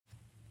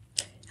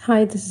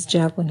Hi, this is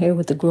Jacqueline here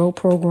with the Grow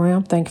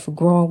Program. Thank you for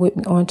growing with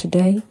me on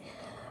today.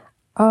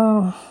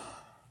 Uh,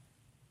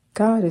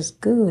 God is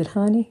good,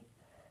 honey.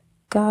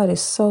 God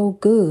is so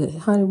good,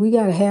 honey. We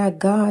got to have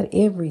God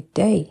every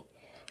day.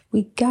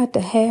 We got to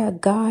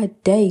have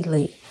God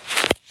daily.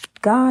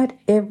 God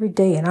every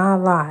day in our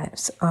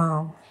lives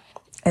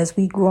as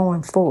we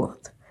growing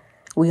forth.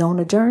 We on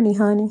a journey,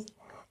 honey.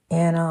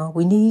 And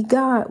we need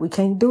God. We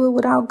can't do it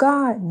without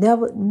God.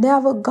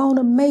 Never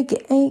gonna make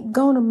it. Ain't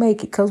gonna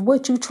make it. Cause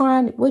what you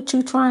trying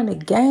to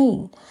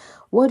gain?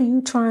 What are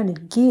you trying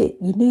to get?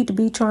 You need to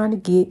be trying to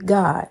get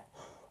God.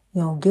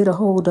 Get a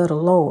hold of the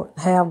Lord.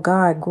 Have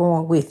God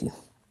growing with you.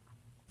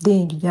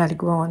 Then you got it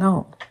growing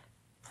on.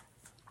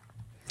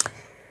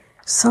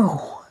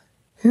 So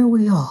here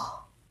we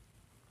are.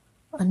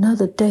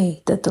 Another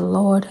day that the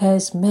Lord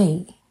has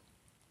made.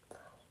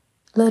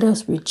 Let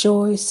us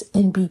rejoice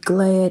and be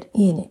glad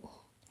in it.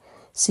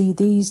 See,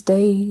 these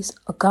days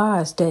are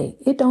God's day.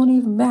 It don't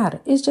even matter.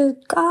 It's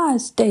just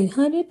God's day,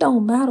 honey. It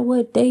don't matter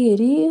what day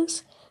it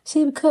is.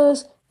 See,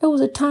 because there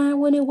was a time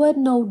when it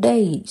wasn't no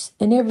days.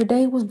 And every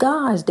day was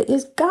God's day.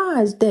 It's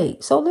God's day.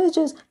 So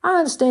I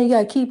understand you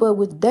got to keep up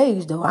with the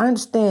days, though. I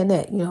understand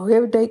that.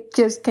 Every day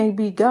just can't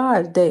be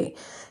God's day,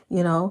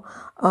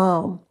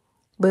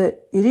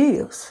 but it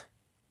is.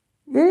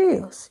 It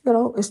is.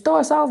 It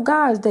starts off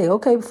God's day.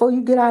 Okay, before you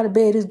get out of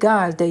bed, it's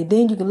God's day.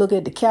 Then you can look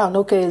at the calendar.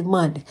 Okay, it's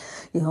Monday.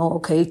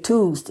 Okay,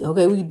 Tuesday.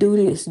 Okay, we do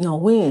this.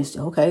 Wednesday.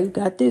 Okay, we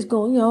got this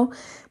going,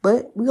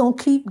 But we're going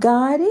to keep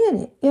God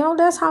in it.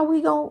 That's how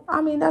we going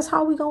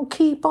to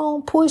keep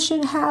on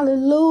pushing.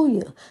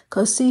 Hallelujah.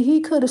 Because, see,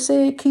 he could have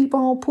said keep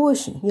on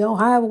pushing.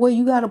 However way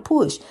you got to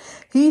push.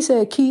 He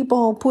said keep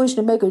on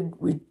pushing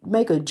and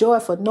make a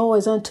joyful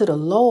noise unto the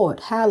Lord.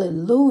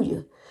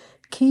 Hallelujah.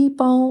 Keep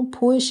on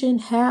pushing.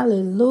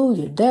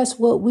 Hallelujah. That's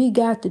what we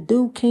got to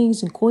do,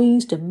 kings and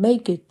queens, to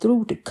make it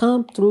through, to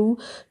come through,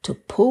 to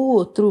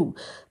pull through.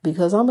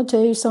 Because I'm going to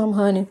tell you something,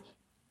 honey.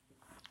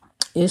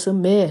 It's a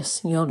mess.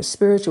 The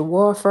spiritual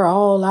warfare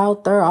all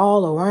out there,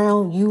 all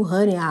around you,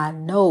 honey. I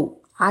know.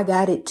 I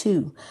got it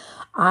too.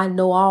 I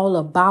know all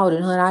about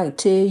it, honey. I can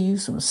tell you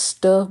some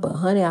stuff, but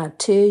honey, I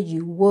tell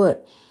you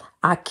what.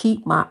 I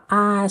keep my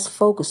eyes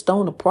focused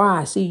on the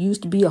prize. See, it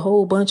used to be a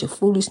whole bunch of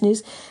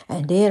foolishness.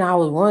 And then I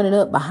was running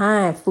up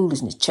behind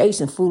foolishness,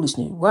 chasing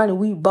foolishness, running.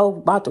 We both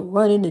about to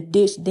run in the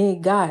ditch.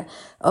 Then God,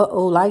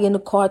 like in the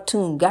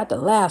cartoon, got the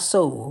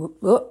lasso,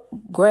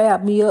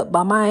 grabbed me up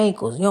by my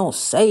ankles.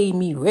 Save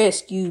me,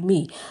 rescue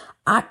me.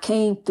 I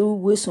came through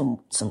with some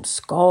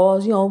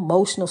scars,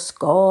 emotional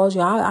scars.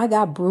 I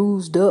got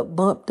bruised up,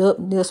 bumped up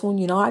in this one.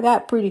 I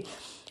got pretty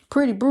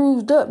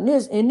bruised up on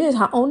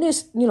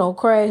this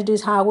crash,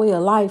 this highway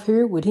of life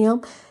here with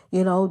him,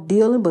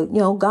 dealing. But,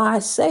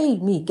 God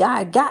saved me.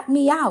 God got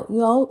me out,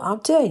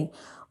 I'm telling you.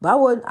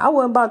 But I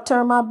wasn't about to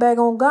turn my back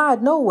on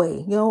God. No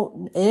way.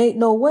 It ain't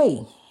no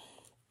way.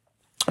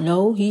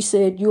 No, he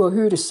said, you are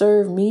here to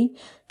serve me.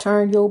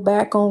 Turn your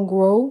back on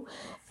grow.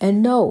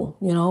 And no,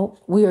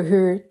 we are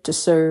here to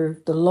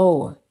serve the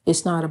Lord.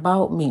 It's not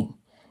about me.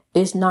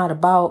 It's not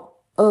about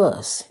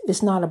us.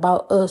 It's not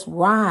about us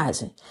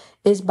rising.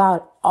 It's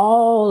about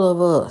all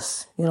of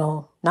us,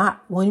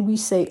 not when we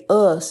say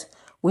us,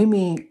 we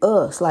mean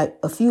us, like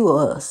a few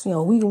of us,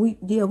 we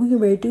can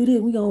ready to do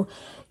this.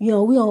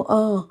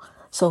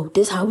 So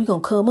this how we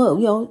gonna come up,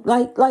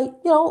 like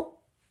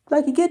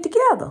you get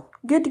together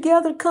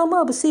to come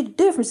up. But see, the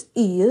difference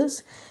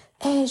is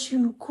as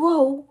you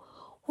grow,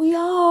 we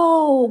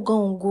all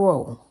gonna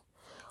grow.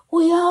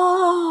 We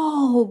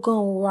all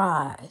gonna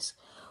rise.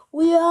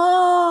 We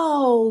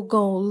all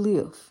gonna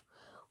live.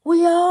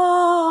 We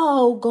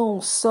all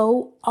gonna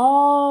sow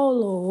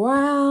all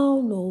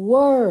around the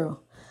world.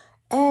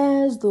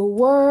 As the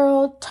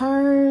world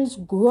turns,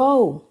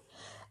 grow.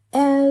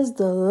 As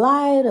the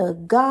light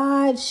of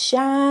God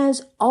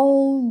shines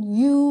on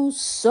you,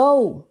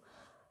 so.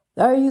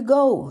 There you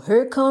go.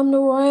 Here come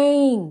the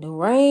rain. The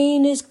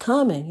rain is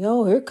coming.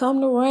 Here come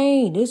the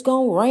rain. It's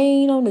going to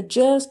rain on the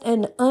just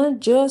and the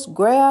unjust.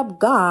 Grab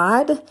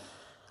God,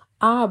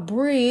 our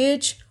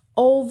bridge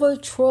over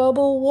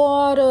troubled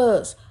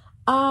waters,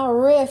 our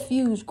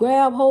refuge.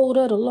 Grab hold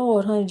of the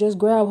Lord, honey. Just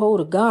grab hold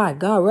of God.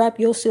 God, wrap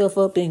yourself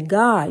up in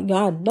God.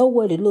 I know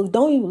what it looks.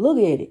 Don't even look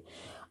at it.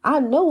 I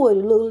know what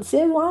it looks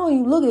like. Well, I don't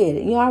even look at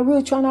it. I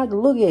really try not to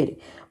look at it.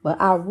 But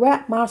I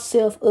wrap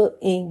myself up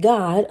in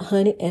God,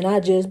 honey, and I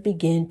just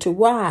begin to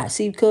rise.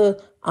 See,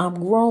 because I'm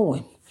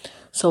growing.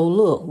 So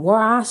look, where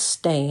I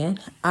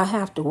stand, I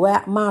have to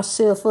wrap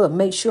myself up,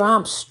 make sure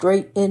I'm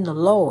straight in the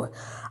Lord.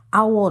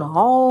 I want to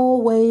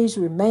always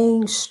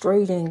remain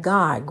straight in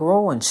God,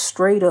 growing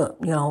straight up.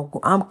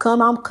 I'm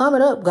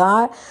coming up,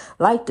 God,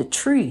 like the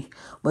tree.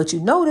 But you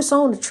notice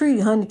on the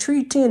tree, honey, the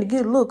tree tend to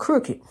get a little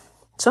crooked.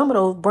 Some of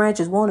those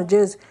branches want to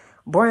just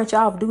branch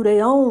off, do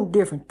their own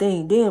different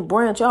thing, then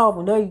branch off,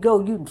 and there you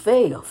go. You can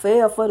fail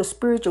for the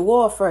spiritual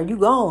warfare. You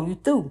gone, you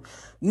through,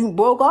 you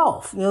broke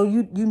off.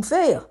 You can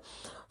fail.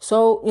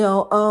 So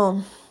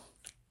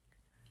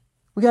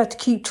we We got to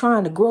keep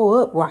trying to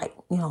grow upright.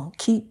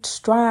 Keep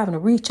striving to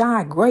reach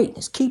our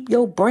greatness. Keep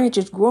your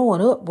branches growing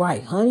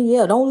upright, honey.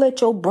 Yeah, don't let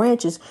your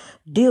branches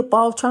dip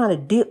off, trying to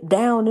dip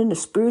down in the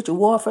spiritual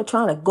warfare,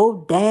 trying to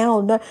go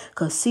down there.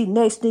 Because see,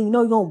 next thing you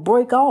know, you're going to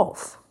break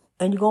off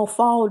and you're going to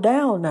fall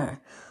down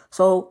there.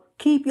 So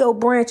keep your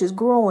branches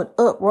growing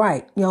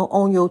upright,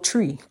 on your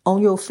tree,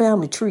 on your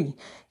family tree.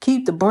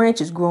 Keep the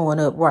branches growing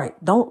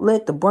upright. Don't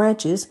let the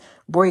branches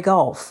break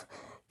off.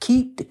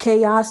 Keep the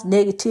chaos,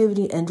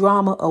 negativity, and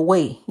drama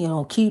away.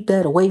 Keep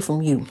that away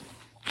from you.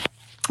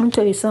 Let me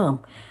tell you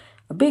something.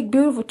 A big,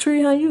 beautiful tree,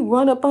 you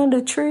run up under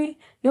a tree,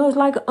 it's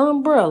like an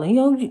umbrella.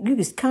 You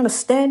just kind of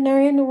stand there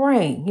in the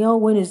rain,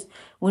 when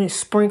it's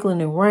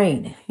sprinkling and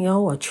raining.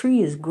 A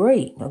tree is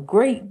great. A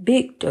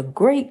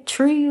great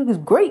tree is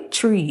great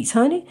trees,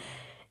 honey.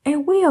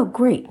 And we are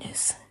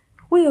greatness.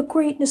 We are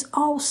greatness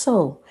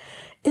also.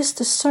 It's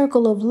the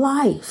circle of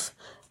life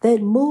that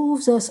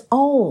moves us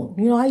on.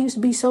 I used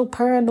to be so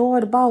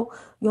paranoid about,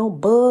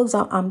 bugs.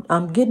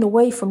 I'm getting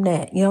away from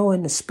that,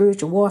 in the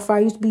spiritual warfare. I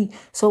used to be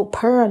so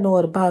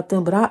paranoid about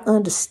them, but I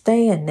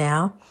understand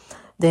now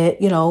that,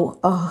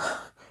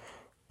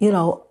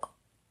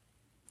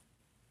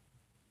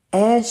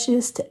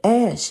 ashes to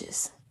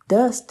ashes,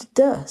 dust to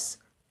dust.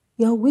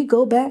 We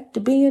go back to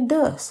being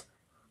dust,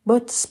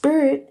 but the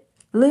spirit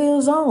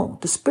lives on.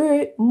 The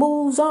spirit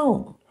moves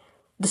on.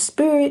 The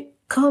spirit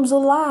comes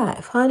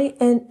alive, honey.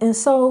 And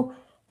so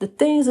the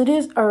things of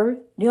this earth,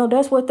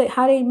 that's what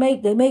they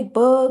make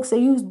bugs. They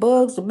use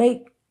bugs to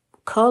make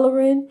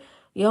coloring,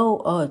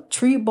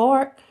 tree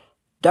bark,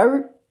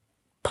 dirt,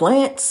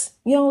 plants.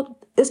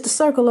 It's the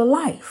circle of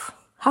life,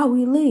 how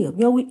we live.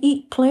 We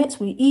eat plants,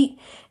 we eat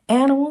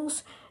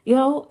animals,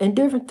 and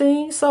different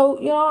things. So,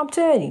 I'm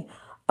telling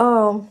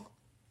you,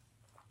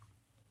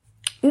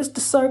 it's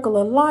the circle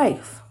of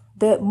life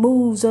that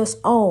moves us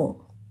on.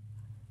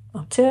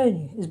 I'm telling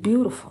you, it's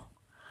beautiful.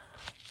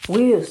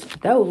 Wisdom.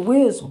 That was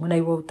wisdom when they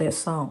wrote that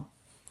song.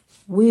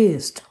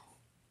 Wisdom.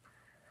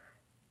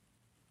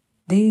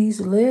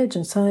 These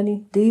legends,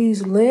 honey,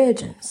 these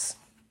legends.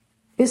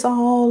 It's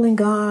all in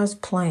God's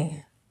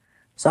plan.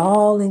 It's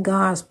all in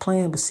God's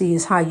plan, but see,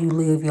 it's how you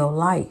live your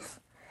life.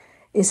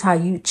 It's how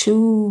you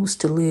choose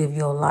to live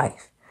your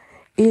life.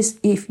 It's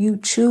if you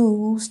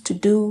choose to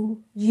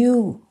do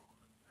you.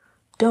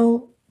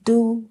 Don't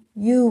do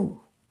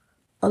you.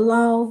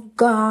 Allow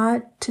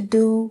God to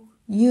do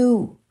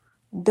you.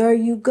 There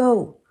you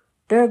go.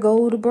 There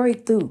go the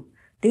breakthrough.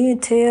 Then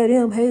tell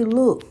them, hey,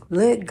 look,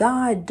 let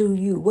God do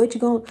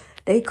you.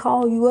 They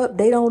call you up.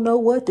 They don't know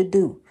what to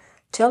do.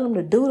 Tell them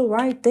to do the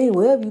right thing.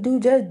 Whatever you do,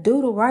 just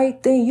do the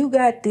right thing. You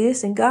got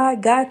this and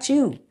God got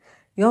you.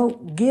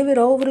 Give it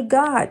over to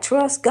God.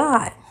 Trust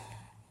God.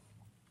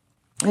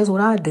 That's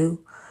what I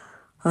do,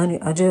 honey.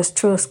 I just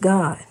trust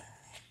God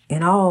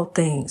in all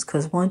things.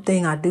 Because one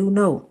thing I do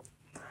know,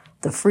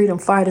 the freedom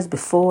fighters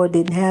before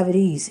didn't have it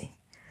easy.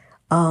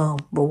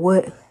 But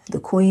what the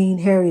Queen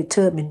Harriet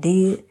Tubman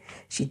did,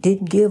 she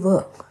didn't give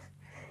up,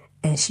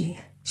 and she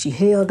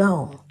held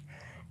on,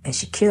 and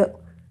she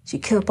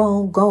kept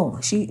on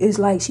going. It's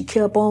like she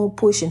kept on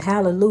pushing.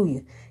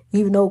 Hallelujah.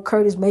 Even though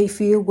Curtis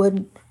Mayfield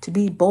wasn't to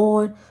be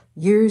born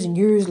years and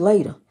years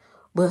later,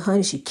 but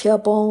honey, she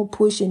kept on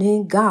pushing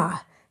in God.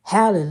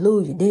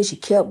 Hallelujah. Then she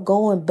kept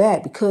going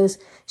back because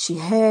she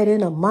had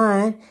in her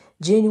mind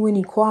genuine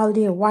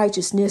equality and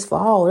righteousness for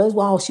all. That's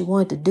all she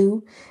wanted to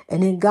do.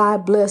 And then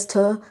God blessed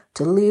her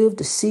to live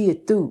to see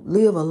it through,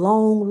 live a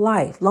long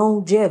life,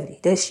 longevity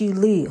that she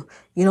lived,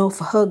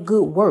 for her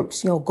good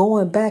works,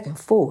 going back and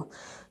forth.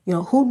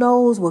 Who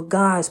knows what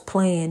God's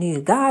plan is?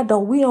 We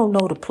don't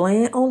know the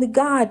plan. Only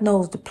God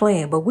knows the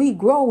plan, but we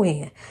grow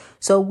in.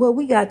 So what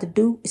we got to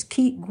do is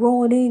keep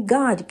growing in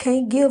God. You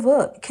can't give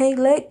up. You can't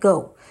let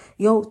go.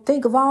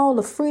 Think of all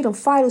the freedom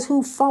fighters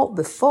who fought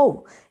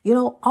before.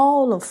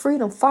 All the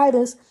freedom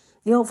fighters,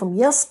 from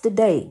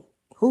yesterday,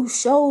 whose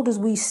shoulders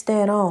we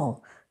stand on.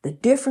 The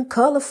different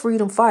color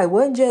freedom fighters. It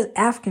wasn't just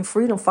African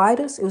freedom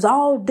fighters. It was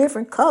all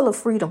different color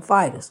freedom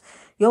fighters.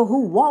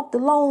 Who walked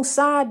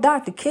alongside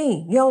Dr.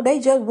 King. They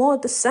just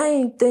wanted the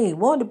same thing.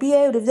 Wanted to be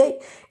able to,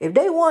 if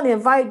they want to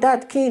invite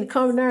Dr. King to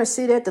come in there and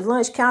sit at the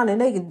lunch counter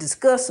and they can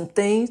discuss some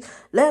things,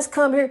 let's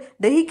come here.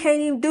 He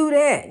can't even do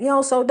that.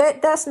 So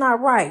that's not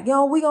right.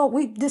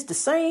 We this the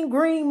same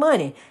green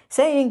money.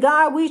 Saying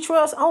God we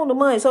trust on the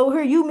money. So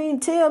here you mean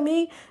tell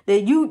me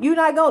that you're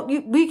not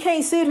going, we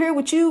can't sit here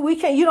with you.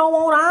 You don't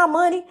want our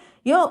money.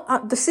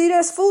 See,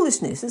 that's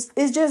foolishness.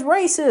 It's just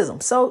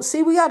racism. So,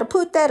 see, we got to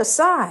put that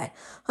aside.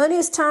 Honey,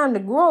 it's time to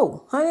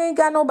grow. Honey,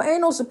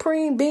 ain't no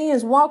supreme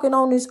beings walking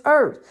on this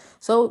earth.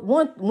 So,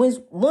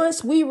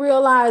 once they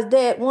realize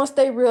that,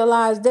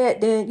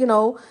 then,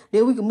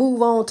 then we can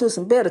move on to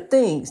some better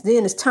things.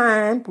 Then it's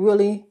time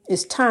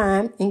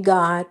in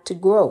God to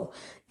grow.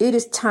 It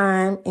is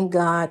time in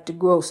God to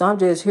grow. So, I'm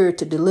just here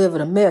to deliver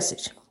the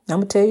message. I'm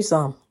going to tell you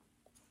something.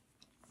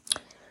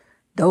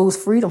 Those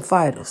freedom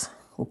fighters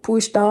were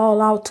pushed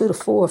all out to the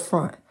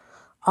forefront,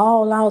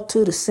 all out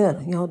to the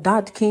center.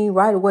 Dr. King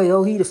right away.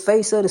 He the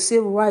face of the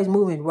civil rights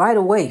movement right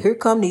away. Here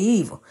come the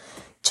evil.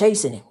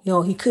 chasing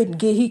him. He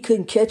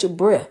couldn't catch a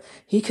breath.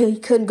 He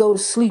couldn't go to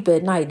sleep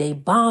at night. They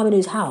bombing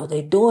his house.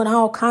 They doing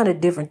all kind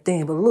of different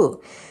things. But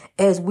look,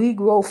 as we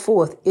grow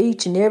forth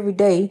each and every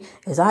day,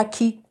 as I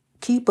keep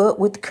up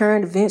with the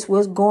current events,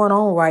 what's going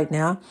on right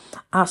now,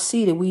 I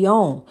see that we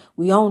own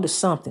to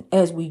something.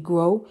 As we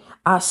grow,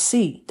 I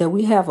see that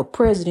we have a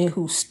president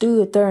who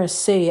stood there and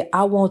said,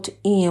 I want to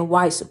end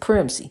white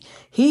supremacy.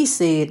 He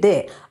said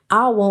that.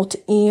 I want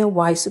to end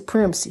white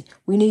supremacy.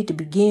 We need to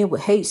begin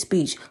with hate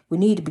speech. We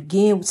need to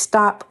begin with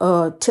stop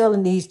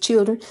telling these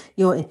children,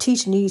 and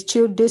teaching these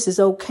children this is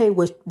okay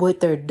with what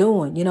they're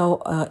doing,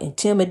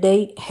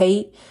 intimidate,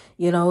 hate.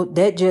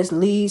 That just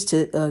leads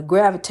to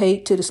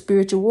gravitate to the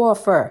spiritual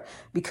warfare.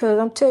 Because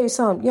I'm telling you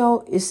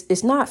something,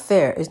 it's not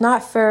fair. It's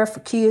not fair for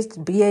kids to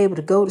be able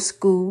to go to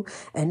school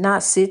and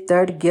not sit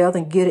there together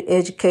and get an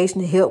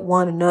education to help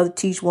one another,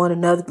 teach one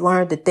another,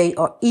 learn that they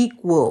are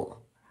equal.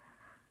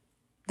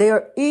 They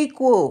are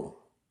equal.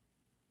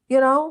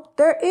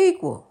 They're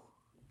equal.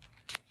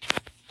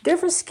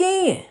 Different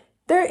skin.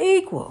 They're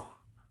equal.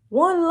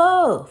 One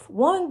love,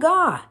 one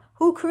God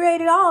who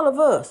created all of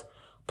us.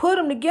 Put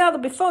them together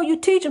before you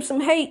teach them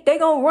some hate. They're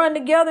going to run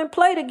together and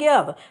play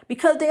together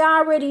because they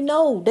already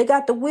know. They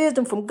got the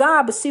wisdom from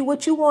God. But see,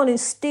 what you want to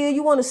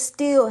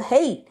instill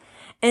hate.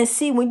 And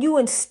see, when you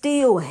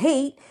instill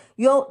hate,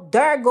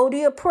 there go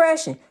the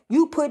oppression.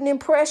 You putting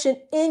impression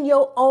in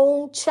your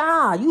own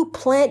child. You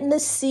planting the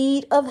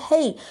seed of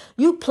hate.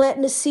 You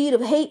planting the seed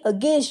of hate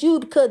against you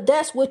because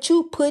that's what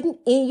you putting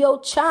in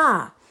your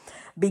child.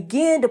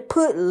 Begin to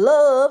put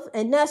love,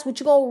 and that's what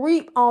you're going to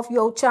reap off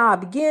your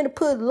child. Begin to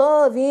put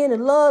love in,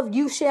 and love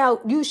you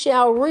shall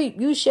reap.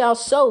 You shall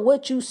sow.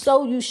 What you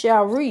sow, you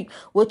shall reap.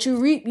 What you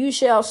reap, you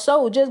shall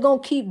sow. Just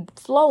going to keep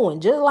flowing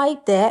just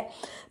like that,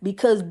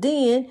 because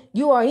then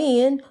you are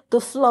in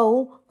the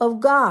flow of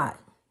God.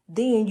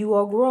 Then you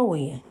are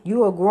growing.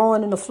 You are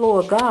growing in the flow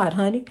of God,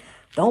 honey.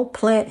 Don't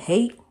plant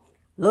hate.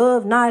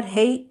 Love, not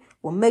hate,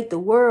 will make the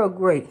world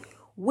great.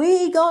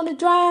 We gonna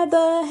drive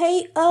the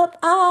hate up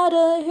out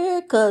of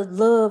here, cause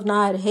love,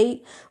 not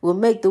hate, will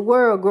make the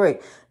world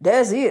great.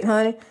 That's it,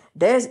 honey.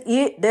 That's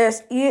it.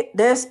 That's it.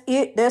 That's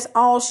it. That's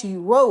all she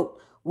wrote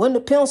when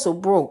the pencil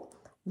broke.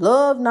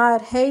 Love,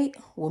 not hate,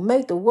 will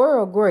make the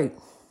world great.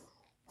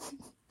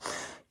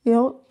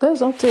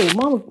 That's what I'm telling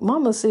you.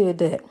 Mama said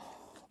that.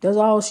 That's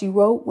all she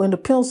wrote when the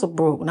pencil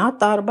broke. And I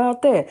thought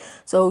about that.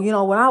 So,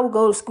 when I would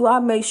go to school, I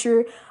make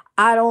sure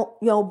I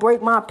don't,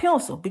 break my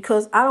pencil,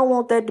 because I don't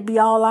want that to be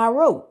all I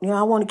wrote.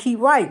 I want to keep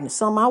writing.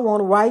 Something I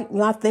want to write.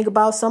 I think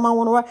about something I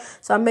want to write.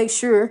 So I make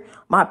sure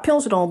my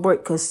pencil don't break,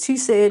 because she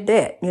said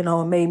that,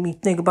 it made me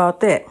think about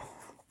that.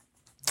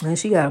 And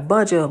she got a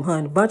bunch of them,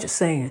 honey, a bunch of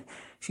saying.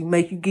 She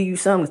give you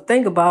something to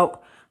think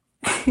about.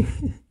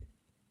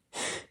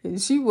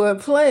 And she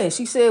wasn't playing.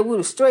 She said with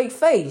a straight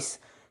face.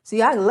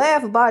 See, I can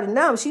laugh about it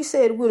now. She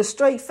said it with a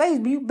straight face,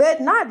 but you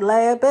better not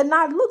laugh. Better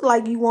not look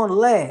like you want to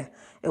laugh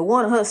at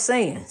one of her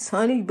sayings.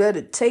 Honey, you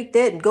better take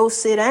that and go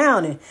sit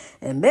down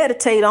and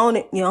meditate on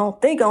it.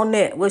 Think on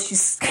that. What she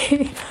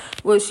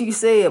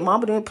said.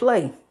 Mama didn't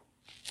play.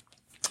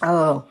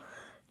 I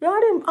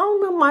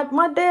don't remember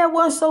my dad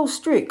wasn't so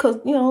strict, because,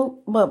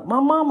 but my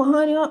mama,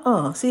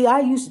 honey, See, I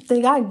used to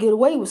think I could get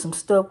away with some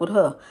stuff with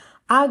her.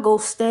 I go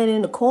stand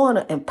in the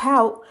corner and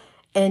pout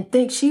and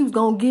think she was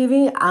going to give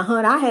in.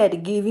 I had to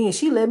give in.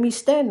 She let me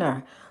stand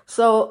there.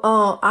 So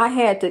I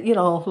had to,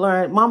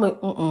 learn. Mama,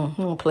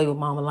 don't play with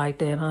mama like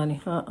that, honey.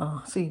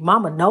 See,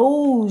 mama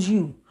knows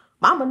you.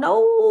 Mama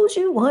knows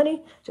you,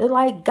 honey. Just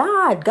like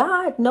God.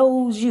 God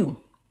knows you.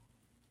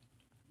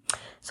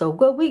 So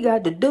what we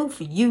got to do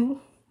for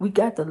you, we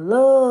got to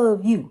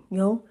love you,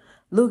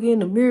 Look in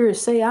the mirror and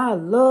say, I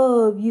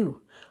love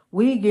you.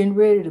 We getting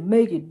ready to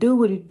make it do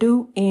what it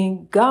do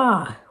in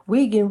God.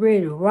 We getting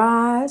ready to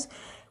rise.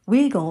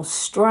 We gonna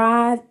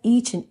strive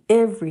each and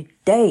every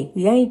day.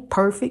 We ain't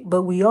perfect,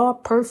 but we are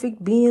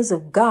perfect beings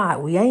of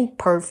God. We ain't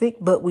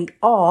perfect, but we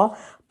are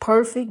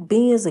perfect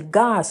beings of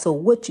God. So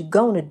what you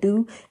gonna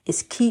do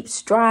is keep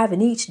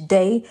striving each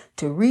day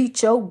to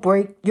reach your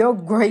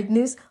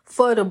greatness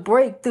for the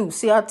breakthrough.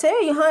 See, I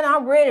tell you, honey,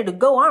 I'm ready to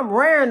go. I'm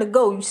raring to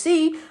go. You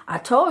see, I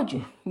told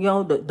you,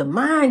 the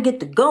mind get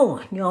to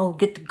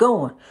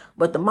going,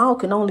 but the mouth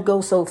can only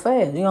go so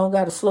fast. You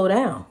got to slow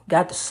down.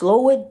 Got to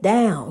slow it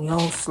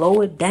down.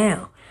 Slow it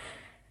down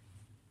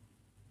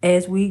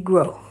as we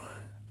grow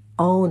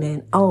on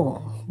and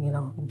on.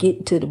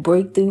 Getting to the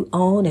breakthrough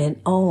on and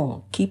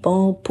on. Keep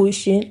on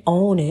pushing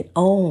on and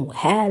on.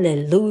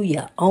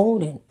 Hallelujah.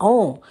 On and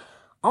on.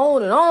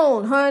 On and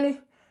on, honey.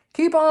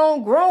 Keep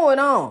on growing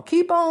on.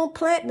 Keep on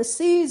planting the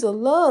seeds of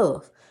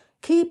love.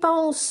 Keep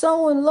on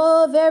sowing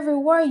love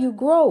everywhere you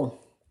grow.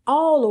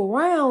 All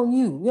around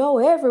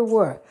you,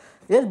 everywhere.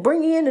 Just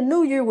bring in the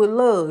new year with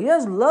love.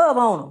 Just love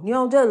on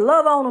them. Just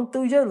love on them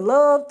through. Just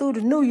love through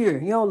the new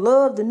year.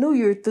 Love the new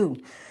year through.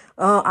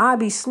 I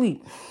be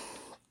sleep.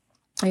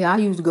 Yeah, I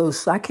used to go.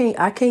 I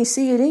can't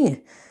see it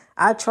in.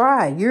 I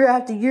try year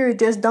after year. It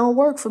just don't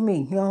work for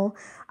me.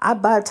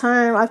 By the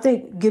time I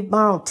think get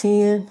around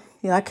 10,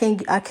 I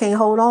can't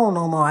hold on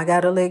no more. I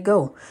gotta let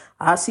go.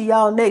 I'll see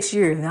y'all next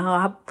year.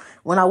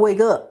 When I wake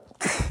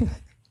up.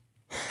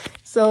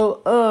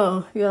 So,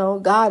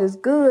 God is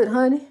good,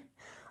 honey.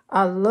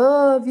 I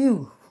love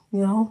you.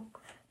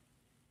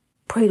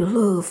 Pray the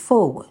love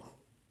forward.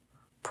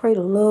 Pray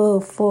the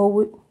love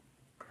forward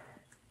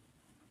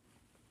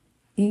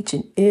each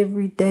and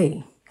every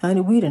day.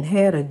 Honey, we done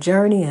had a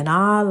journey in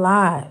our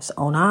lives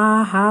on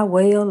our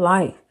highway of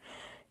life.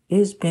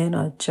 It's been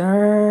a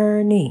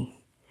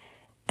journey.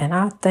 And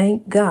I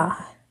thank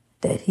God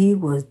that he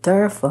was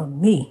there for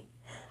me.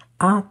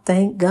 I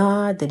thank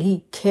God that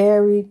he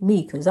carried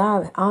me. Because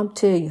I'm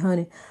telling you,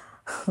 honey,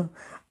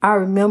 I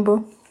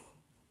remember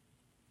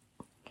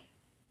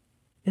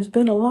it's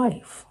been a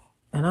life.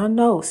 And I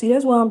know. See,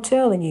 that's why I'm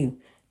telling you.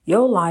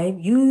 Your life,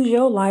 use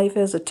your life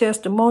as a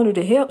testimony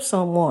to help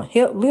someone,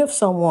 help lift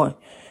someone.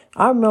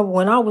 I remember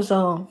when I was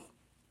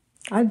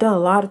I'd done a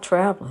lot of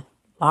traveling.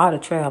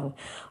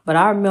 But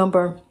I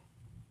remember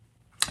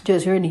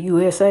just here in the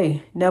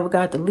USA, never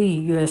got to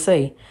leave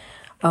USA.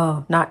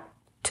 Not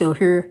till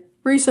here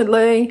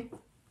recently.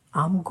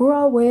 I'm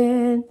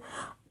growing.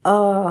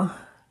 Going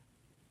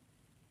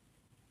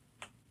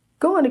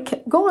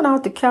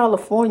out to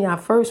California,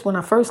 when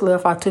I first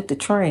left, I took the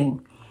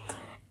train.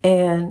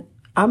 And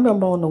I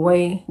remember on the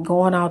way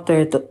going out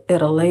there at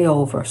a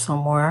layover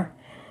somewhere,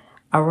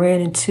 I ran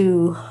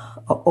into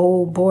an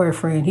old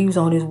boyfriend. He was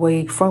on his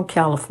way from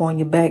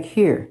California back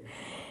here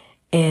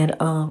and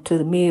to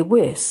the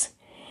Midwest,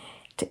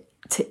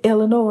 to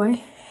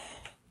Illinois.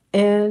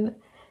 And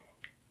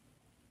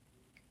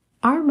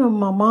I remember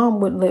my mom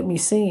wouldn't let me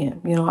see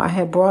him. I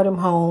had brought him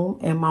home,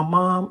 and my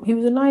mom, he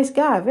was a nice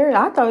guy.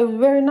 I thought he was a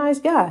very nice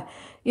guy,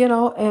 and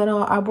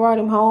I brought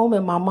him home,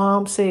 and my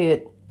mom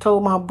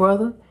told my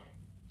brother,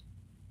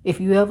 if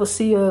you ever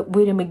see her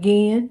with him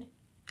again,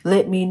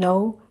 let me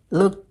know.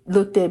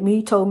 Looked at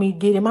me, told me to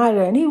get him out of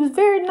there. And he was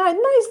very nice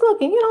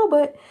looking,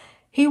 but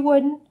he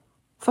wasn't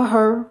for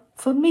her,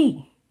 for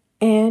me.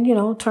 And,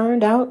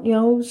 turned out,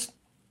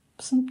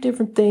 some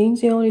different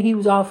things, that he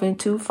was off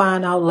into,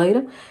 find out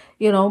later.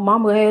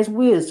 Mama has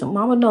wisdom.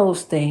 Mama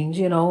knows things,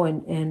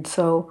 and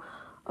so,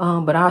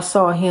 but I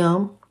saw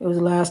him. It was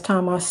the last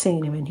time I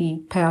seen him, and he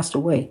passed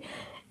away.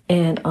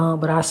 And,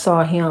 but I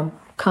saw him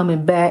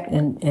coming back,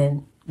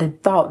 and the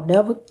thought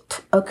never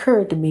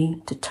occurred to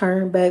me to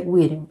turn back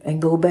with him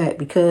and go back,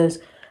 because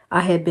I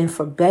had been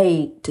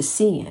forbade to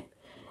see him.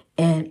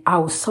 And I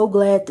was so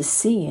glad to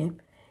see him,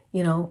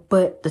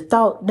 but the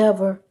thought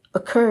never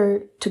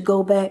occurred to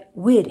go back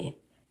with him.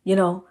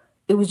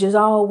 It was just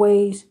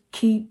always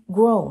keep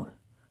growing,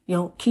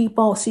 keep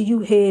on. See, you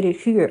headed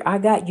here. I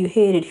got you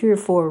headed here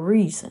for a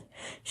reason.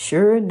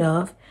 Sure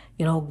enough,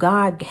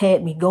 God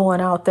had me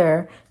going out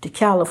there to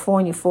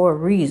California for a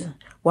reason,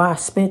 where I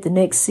spent the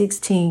next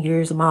 16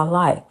 years of my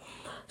life.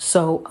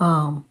 So,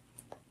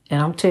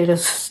 and I'm telling you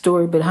the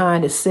story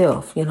behind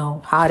itself,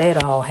 how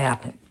that all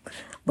happened.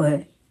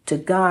 But to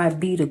God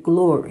be the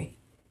glory,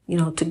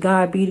 to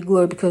God be the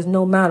glory, because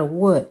no matter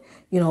what,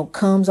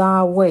 comes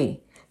our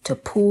way to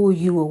pull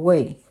you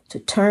away, to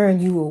turn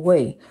you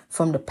away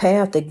from the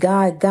path that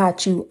God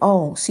got you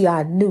on. See,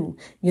 I knew,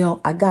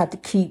 I got to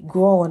keep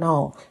growing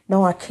on.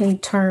 No, I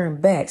can't turn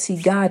back. See,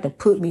 God done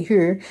put me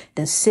here,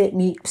 then set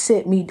me,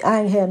 I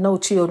ain't had no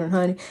children,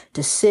 honey,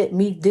 to set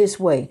me this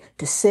way,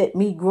 to set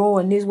me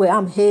growing this way.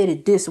 I'm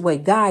headed this way.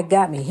 God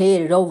got me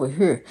headed over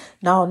here.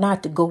 No,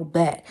 not to go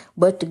back,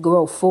 but to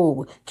grow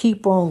forward.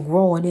 Keep on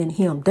growing in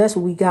him. That's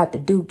what we got to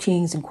do,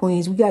 kings and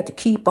queens. We got to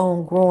keep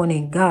on growing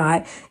in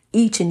God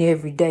each and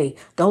every day.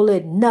 Don't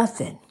let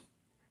nothing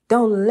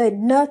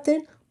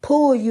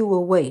pull you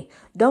away.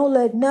 Don't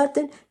let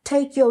nothing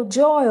take your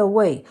joy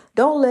away.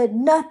 Don't let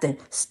nothing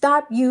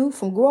stop you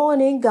from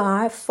growing in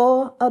God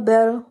for a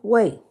better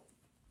way.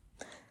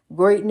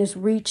 Greatness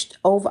reached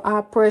over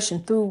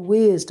oppression through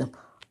wisdom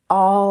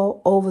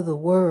all over the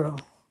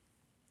world.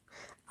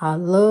 I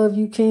love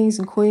you, kings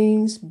and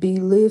queens. Be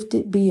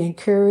lifted, be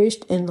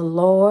encouraged in the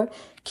Lord.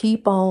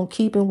 Keep on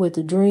keeping with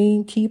the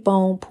dream. Keep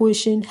on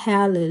pushing.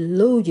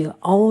 Hallelujah.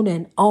 On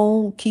and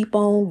on. Keep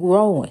on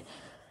growing.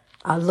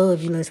 I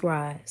love you. Let's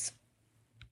rise.